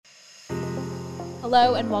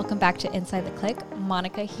Hello and welcome back to Inside the Click.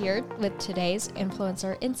 Monica here with today's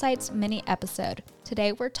Influencer Insights mini episode.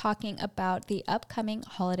 Today we're talking about the upcoming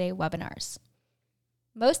holiday webinars.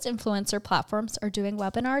 Most influencer platforms are doing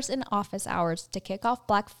webinars in office hours to kick off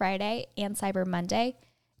Black Friday and Cyber Monday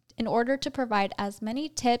in order to provide as many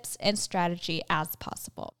tips and strategy as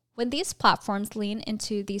possible. When these platforms lean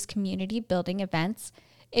into these community building events,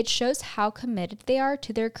 it shows how committed they are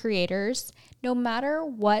to their creators, no matter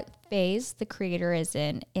what phase the creator is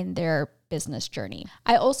in their business journey.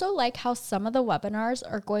 I also like how some of the webinars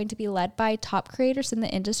are going to be led by top creators in the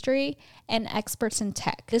industry and experts in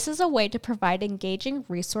tech. This is a way to provide engaging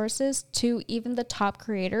resources to even the top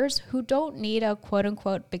creators who don't need a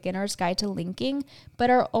quote-unquote beginner's guide to linking, but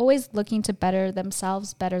are always looking to better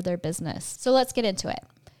themselves, better their business. So let's get into it.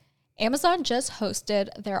 Amazon just hosted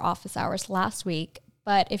their office hours last week,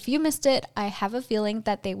 but if you missed it, I have a feeling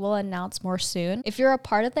that they will announce more soon. If you're a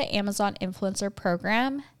part of the Amazon Influencer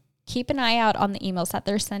Program, keep an eye out on the emails that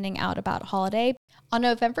they're sending out about holiday. On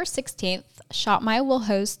November 16th, ShopMy will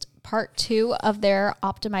host part 2 of their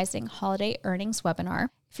Optimizing Holiday Earnings webinar.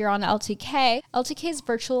 If you're on LTK's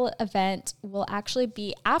virtual event will actually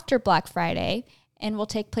be after Black Friday and will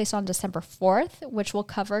take place on December 4th, which will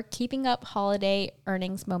cover keeping up holiday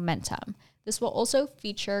earnings momentum. This will also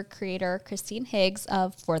feature creator Christine Higgs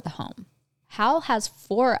of For the Home. Hal has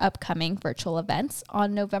 4 upcoming virtual events.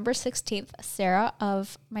 On November 16th, Sarah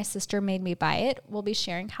of My Sister Made Me Buy It will be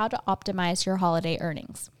sharing how to optimize your holiday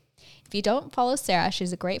earnings. If you don't follow Sarah,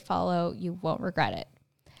 she's a great follow. You won't regret it.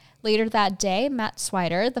 Later that day, Matt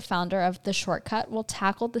Swider, the founder of The Shortcut, will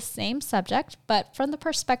tackle the same subject, but from the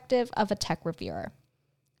perspective of a tech reviewer.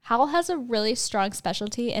 Hal has a really strong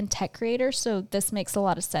specialty in tech creators, so this makes a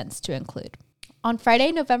lot of sense to include. On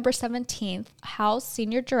Friday, November 17th, Hal's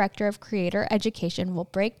Senior Director of Creator Education will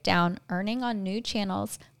break down earning on new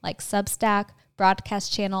channels like Substack,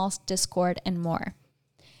 broadcast channels, Discord, and more.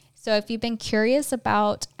 So if you've been curious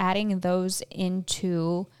about adding those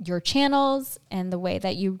into your channels and the way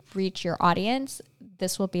that you reach your audience,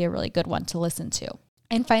 this will be a really good one to listen to.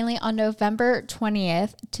 And finally, on November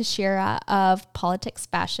 20th, Tashira of Politics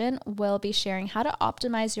Fashion will be sharing how to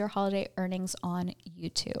optimize your holiday earnings on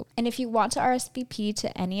YouTube. And if you want to RSVP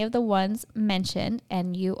to any of the ones mentioned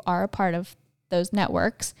and you are a part of those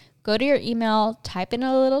networks, go to your email, type in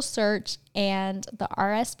a little search, and the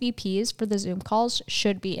RSVPs for the Zoom calls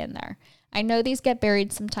should be in there. I know these get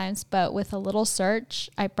buried sometimes, but with a little search,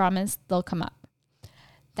 I promise they'll come up.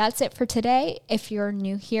 That's it for today. If you're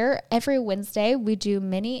new here, every Wednesday we do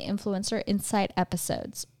mini Influencer Insight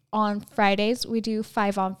episodes. On Fridays, we do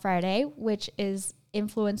 5 on Friday, which is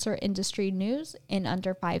influencer industry news in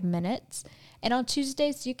under 5 minutes. And on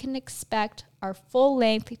Tuesdays, you can expect our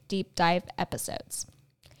full-length deep dive episodes.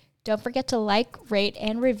 Don't forget to like, rate,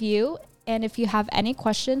 and review. And if you have any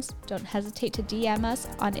questions, don't hesitate to DM us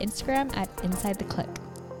on Instagram at Inside the Click.